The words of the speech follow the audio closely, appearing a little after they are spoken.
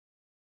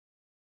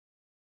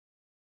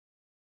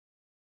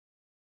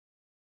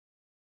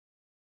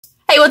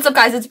Hey, what's up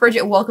guys? It's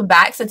Bridget. Welcome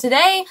back. So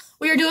today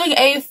we are doing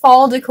a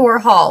fall decor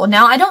haul.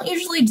 Now, I don't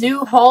usually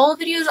do haul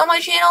videos on my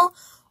channel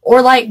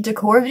or like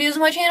decor videos on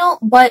my channel,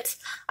 but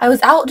I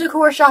was out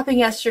decor shopping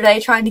yesterday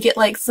trying to get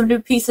like some new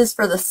pieces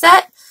for the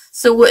set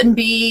so it wouldn't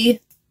be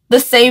the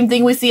same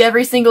thing we see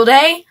every single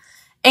day.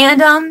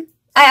 And I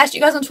asked you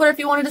guys on Twitter if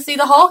you wanted to see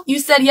the haul. You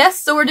said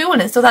yes, so we're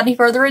doing it. So without any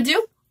further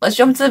ado, let's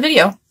jump into the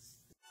video.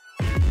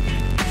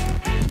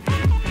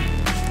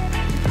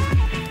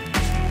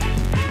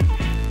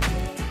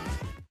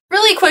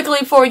 Really quickly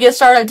before we get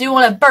started, I do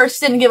want to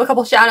burst in and give a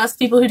couple shout outs to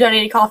people who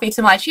donated coffee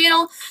to my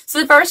channel.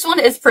 So the first one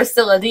is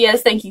Priscilla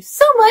Diaz. Thank you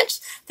so much.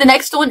 The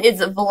next one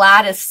is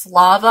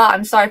Vladislava.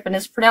 I'm sorry if I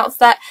mispronounced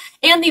that.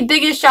 And the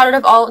biggest shout out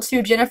of all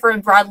to Jennifer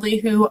and Bradley,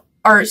 who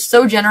are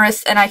so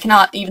generous, and I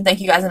cannot even thank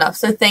you guys enough.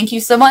 So thank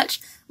you so much.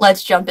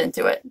 Let's jump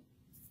into it.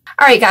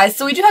 Alright guys,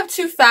 so we do have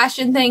two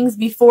fashion things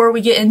before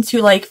we get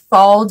into like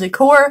fall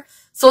decor.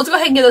 So let's go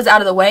ahead and get those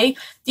out of the way.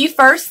 The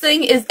first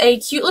thing is a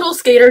cute little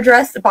skater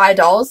dress by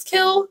Dolls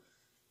Kill.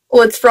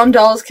 Well, it's from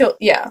Dolls Kill.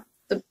 Yeah.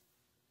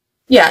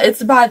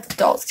 It's by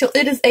Dolls Kill.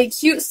 It is a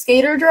cute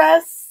skater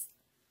dress.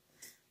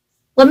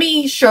 Let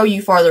me show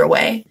you farther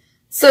away.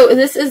 So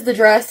this is the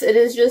dress. It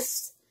is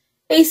just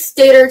a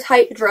skater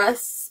type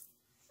dress.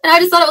 And I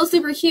just thought it was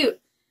super cute.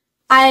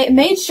 I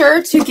made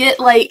sure to get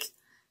like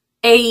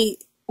a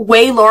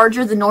way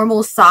larger than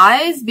normal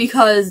size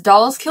because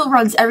Dolls Kill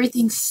runs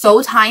everything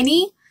so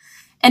tiny.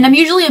 And I'm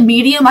usually a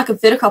medium. I could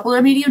fit a couple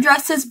of medium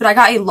dresses, but I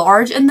got a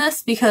large in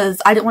this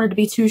because I didn't want it to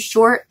be too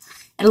short.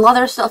 And a lot of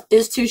their stuff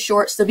is too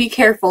short, so be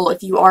careful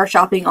if you are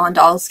shopping on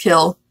Dolls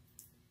Kill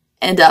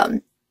and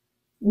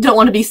don't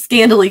want to be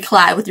scantily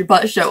clad with your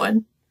butt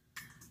showing.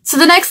 So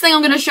the next thing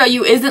I'm going to show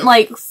you isn't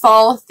like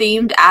fall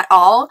themed at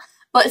all,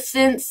 but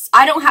since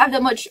I don't have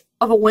that much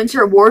of a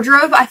winter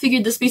wardrobe, I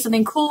figured this would be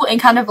something cool and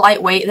kind of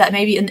lightweight that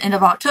maybe in the end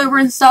of October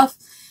and stuff,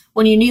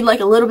 when you need like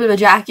a little bit of a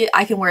jacket,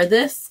 I can wear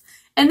this.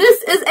 And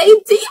this is a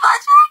Diva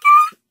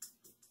jacket!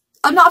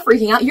 I'm not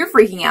freaking out. You're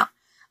freaking out.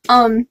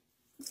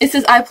 It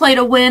says, I played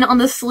a win on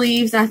the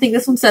sleeves, and I think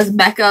this one says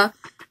Mecca.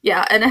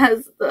 Yeah, and it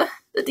has the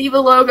Diva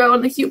logo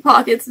and the cute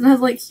pockets, and it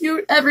has, like,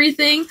 cute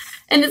everything.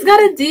 And it's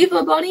got a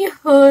Diva bunny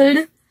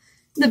hood.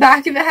 The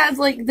back of it has,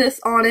 like, this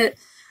on it.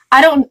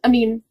 I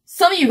mean,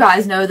 some of you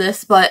guys know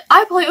this, but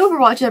I play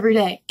Overwatch every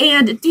day.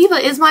 And Diva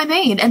is my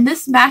main, and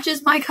this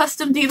matches my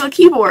custom Diva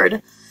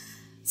keyboard.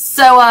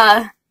 So,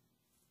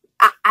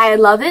 I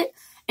love it.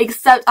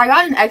 Except I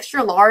got an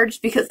extra large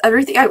because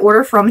everything I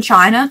order from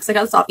China, because I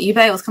got this off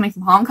eBay, it was coming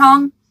from Hong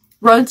Kong,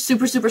 runs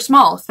super, super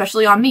small,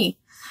 especially on me.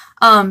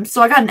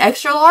 So I got an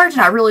extra large,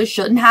 and I really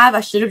shouldn't have.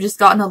 I should have just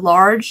gotten a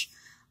large,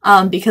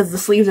 because the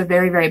sleeves are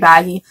very, very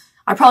baggy.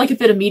 I probably could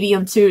fit a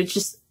medium too. It's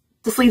just,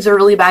 the sleeves are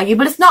really baggy,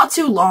 but it's not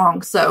too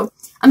long, so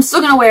I'm still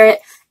going to wear it,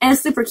 and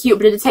it's super cute,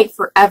 but it'd take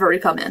forever to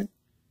come in.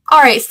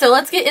 Alright, so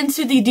let's get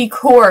into the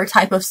decor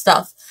type of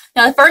stuff.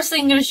 Now, the first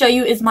thing I'm going to show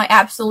you is my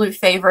absolute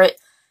favorite.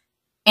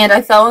 And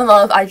I fell in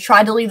love. I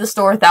tried to leave the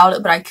store without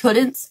it, but I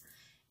couldn't.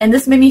 And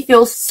this made me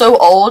feel so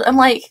old. I'm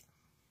like,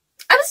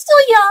 I'm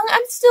still young.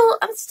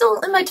 I'm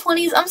still in my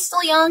 20s. I'm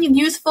still young and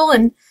youthful.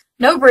 And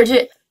no,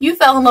 Bridget, you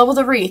fell in love with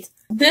a wreath.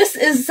 This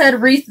is said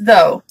wreath,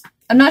 though.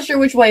 I'm not sure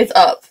which way it's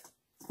up.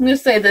 I'm going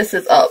to say this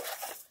is up.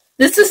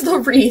 This is the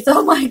wreath.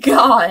 Oh my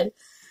god.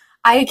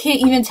 I can't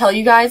even tell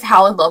you guys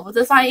how in love with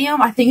this I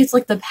am. I think it's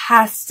like the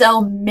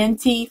pastel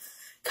minty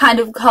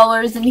kind of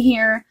colors in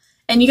here.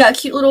 And you got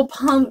cute little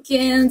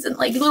pumpkins and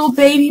like little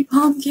baby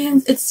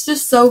pumpkins. It's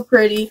just so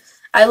pretty.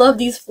 I love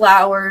these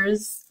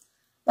flowers.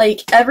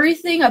 Like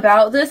everything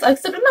about this,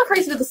 except I'm not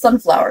crazy with the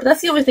sunflower.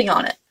 That's the only thing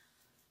on it.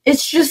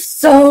 It's just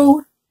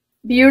so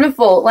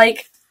beautiful.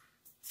 Like,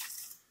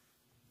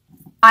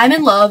 I'm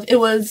in love. It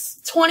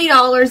was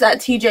 $20 at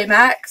TJ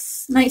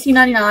Maxx,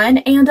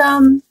 $19.99,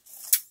 and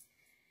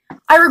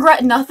I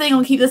regret nothing. I'm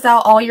gonna keep this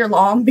out all year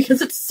long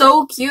because it's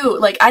so cute.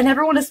 Like, I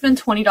never want to spend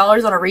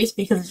 $20 on a wreath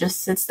because it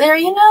just sits there,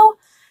 you know?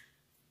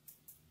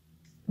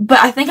 But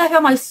I think I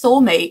found my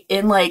soulmate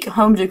in, like,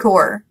 home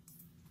decor.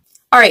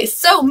 Alright,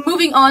 so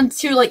moving on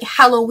to, like,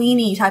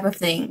 Halloween-y type of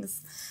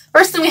things.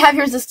 First thing we have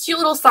here is this cute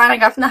little sign I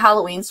got from the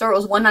Halloween store. It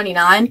was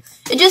 $1.99.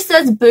 It just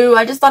says boo.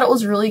 I just thought it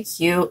was really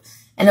cute.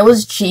 And it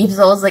was cheap,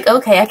 so I was like,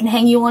 okay, I can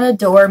hang you on a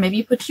door.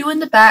 Maybe put you in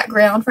the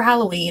background for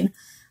Halloween.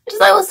 I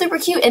just thought it was super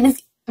cute. And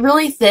it's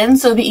really thin,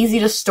 so it'd be easy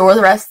to store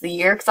the rest of the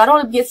year. Because I don't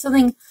want to get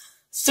something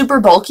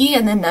super bulky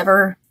and then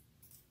never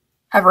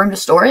have room to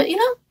store it, you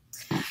know?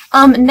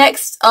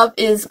 Next up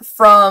is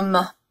from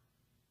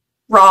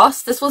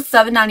Ross. This was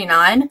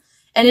 $7.99.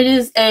 And it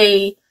is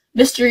a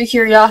Mystery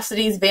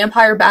Curiosities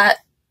Vampire Bat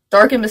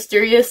Dark and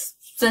Mysterious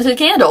Scented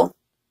Candle.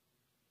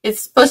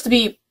 It's supposed to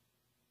be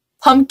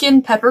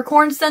pumpkin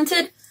peppercorn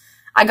scented.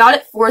 I got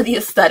it for the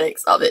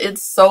aesthetics of it.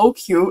 It's so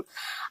cute.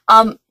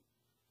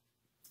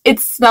 It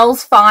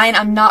smells fine.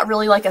 I'm not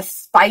really like a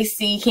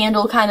spicy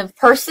candle kind of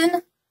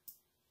person,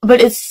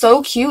 but it's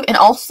so cute. And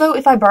also,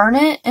 if I burn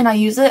it and I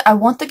use it, I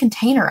want the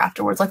container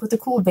afterwards, like with the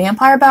cool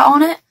vampire bat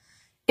on it.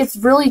 It's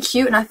really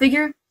cute, and I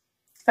figure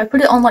if I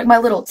put it on like my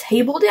little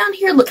table down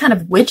here, look kind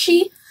of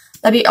witchy,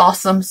 that'd be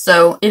awesome.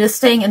 So it is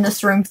staying in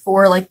this room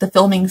for like the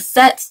filming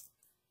set.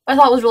 I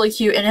thought it was really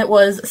cute, and it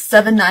was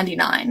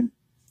 $7.99.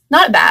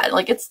 Not bad.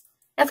 Like it's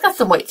got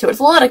some weight to it. It's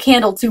a lot of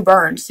candle to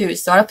burn too,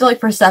 so I feel like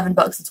for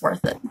 $7 it's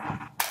worth it.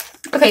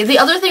 Okay, the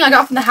other thing I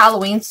got from the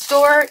Halloween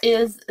store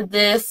is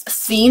this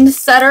scene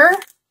setter,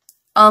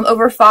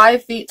 over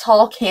 5 feet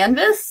tall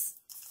canvas.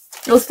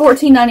 It was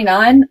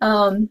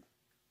 $14.99.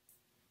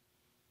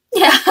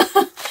 Yeah,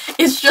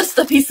 it's just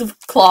a piece of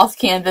cloth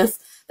canvas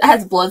that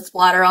has blood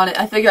splatter on it.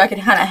 I figure I could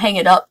kind of hang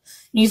it up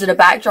and use it as a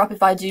backdrop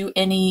if I do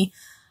any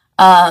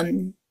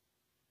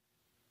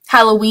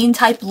Halloween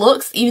type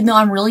looks, even though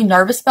I'm really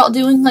nervous about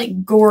doing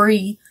like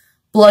gory,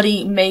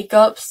 bloody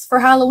makeups for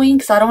Halloween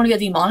because I don't want to get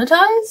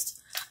demonetized.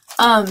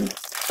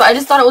 So I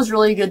just thought it was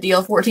really a good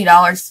deal.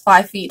 $14,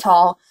 5 feet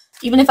tall.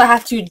 Even if I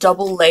have to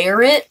double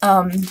layer it,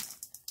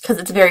 because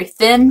it's very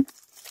thin,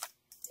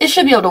 it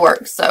should be able to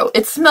work. So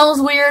it smells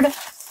weird,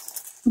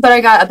 but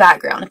I got a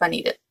background if I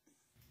need it.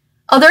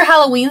 Other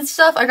Halloween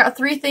stuff, I got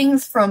 3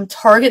 things from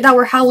Target that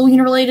were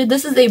Halloween related.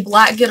 This is a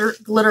black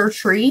glitter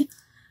tree.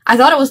 I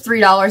thought it was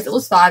 $3. It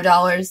was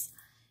 $5.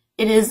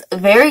 It is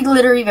very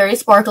glittery, very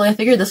sparkly. I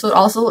figured this would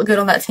also look good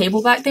on that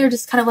table back there,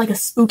 just kind of like a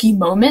spooky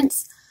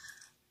moment.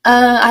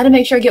 I had to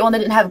make sure I get one that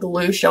didn't have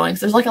glue showing,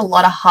 so there's like a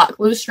lot of hot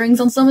glue strings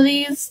on some of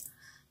these.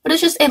 But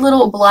it's just a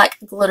little black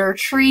glitter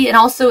tree, and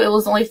also it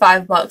was only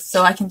 $5,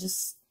 so I can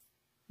just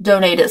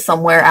donate it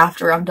somewhere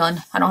after I'm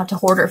done. I don't have to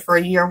hoard it for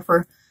a year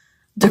for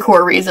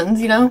decor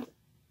reasons, you know?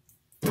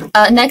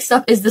 Next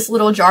up is this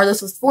little jar.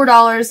 This was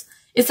 $4.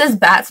 It says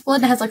bat's blood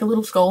and it has like a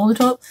little skull on the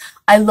top.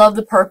 I love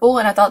the purple,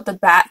 and I thought the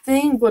bat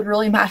thing would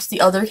really match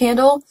the other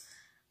candle.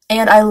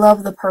 And I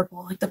love the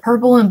purple. Like the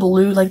purple and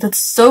blue, like that's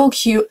so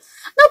cute.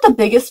 Not the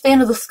biggest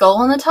fan of the skull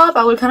on the top.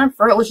 I would kind of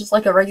prefer it was just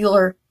like a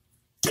regular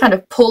kind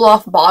of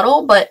pull-off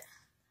bottle, but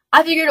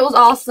I figured it was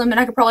awesome, and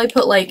I could probably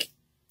put like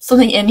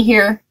something in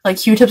here, like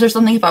Q-tips or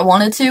something if I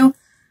wanted to.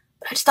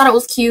 But I just thought it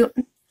was cute.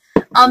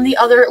 The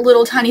other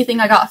little tiny thing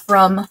I got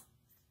from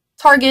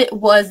Target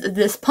was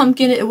this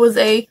pumpkin. It was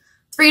a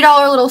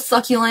 $3 little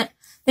succulent.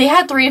 They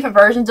had 3 different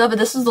versions of it.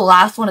 This was the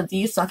last one of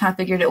these, so I kind of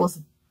figured it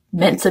was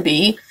meant to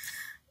be.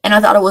 And I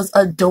thought it was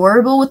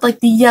adorable with like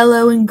the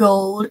yellow and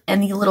gold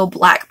and the little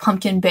black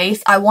pumpkin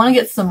base. I want to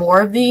get some more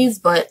of these,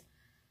 but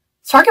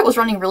Target was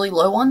running really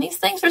low on these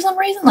things for some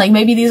reason. Like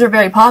maybe these are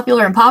very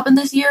popular and popping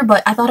this year,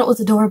 but I thought it was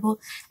adorable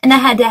and I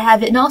had to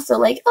have it. And also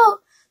like, oh,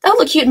 that would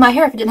look cute in my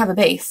hair if it didn't have a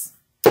base.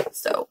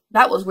 So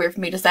that was weird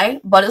for me to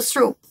say, but it's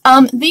true.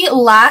 The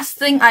last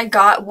thing I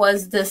got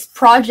was this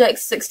Project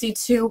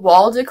 62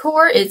 wall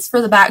decor. It's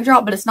for the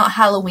backdrop, but it's not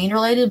Halloween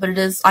related, but it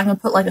is. I'm going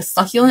to put like a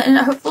succulent in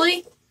it,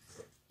 hopefully.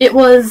 It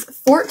was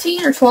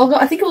 $14 or $12.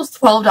 I think it was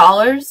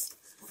 $12.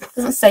 It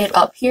doesn't say it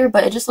up here,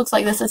 but it just looks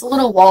like this. It's a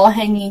little wall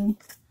hanging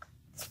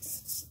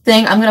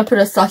thing. I'm going to put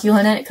a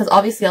succulent in it because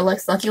obviously I like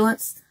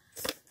succulents.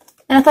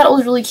 And I thought it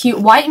was really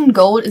cute. White and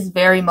gold is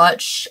very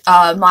much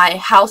my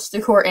house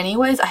decor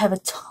anyways. I have a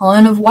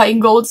ton of white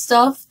and gold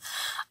stuff.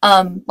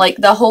 Like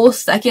the whole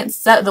second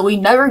set that we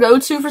never go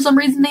to for some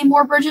reason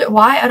anymore, Bridgette.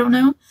 Why? I don't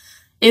know.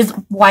 Is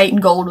white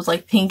and gold with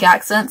like pink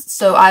accents.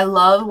 So I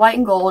love white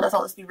and gold. I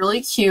thought this would be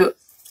really cute.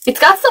 It's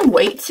got some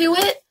weight to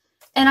it,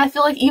 and I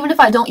feel like even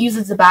if I don't use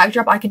it as a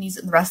backdrop, I can use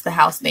it in the rest of the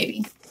house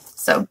maybe.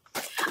 So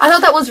I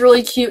thought that was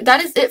really cute. That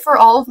is it for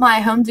all of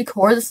my home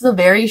decor. This is a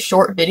very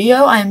short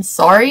video. I am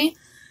sorry,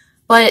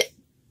 but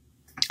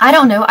I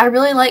don't know. I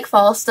really like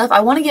fall stuff.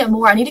 I want to get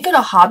more. I need to go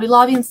to Hobby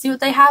Lobby and see what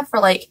they have for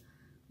like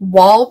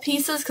wall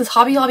pieces, because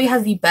Hobby Lobby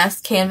has the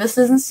best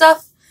canvases and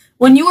stuff.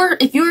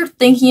 If you were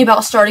thinking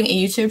about starting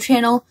a YouTube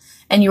channel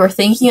and you are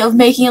thinking of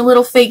making a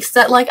little fake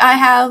set like I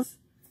have,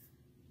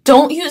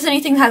 don't use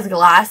anything that has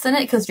glass in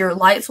it because your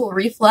lights will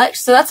reflect.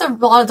 So that's a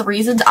lot of the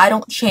reasons I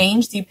don't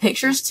change the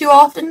pictures too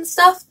often and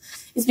stuff,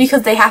 is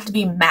because they have to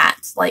be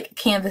matte, like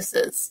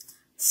canvases,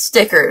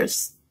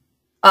 stickers,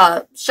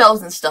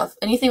 shelves and stuff.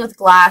 Anything with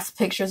glass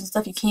pictures and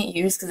stuff you can't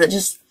use because it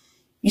just,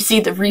 you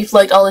see the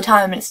reflect all the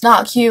time and it's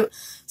not cute.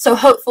 So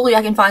hopefully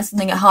I can find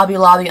something at Hobby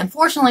Lobby.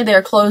 Unfortunately, they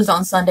are closed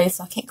on Sunday,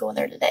 so I can't go in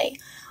there today.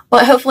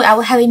 But hopefully I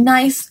will have a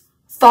nice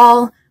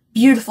fall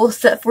beautiful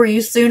set for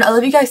you soon. I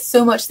love you guys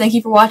so much. Thank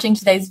you for watching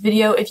today's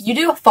video. If you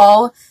do a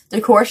fall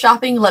decor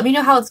shopping, let me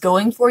know how it's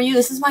going for you.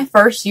 This is my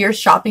first year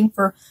shopping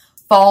for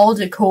fall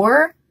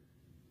decor,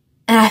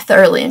 and I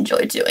thoroughly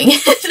enjoyed doing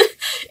it.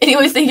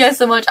 Anyways, thank you guys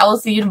so much. I will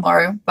see you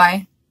tomorrow.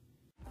 Bye.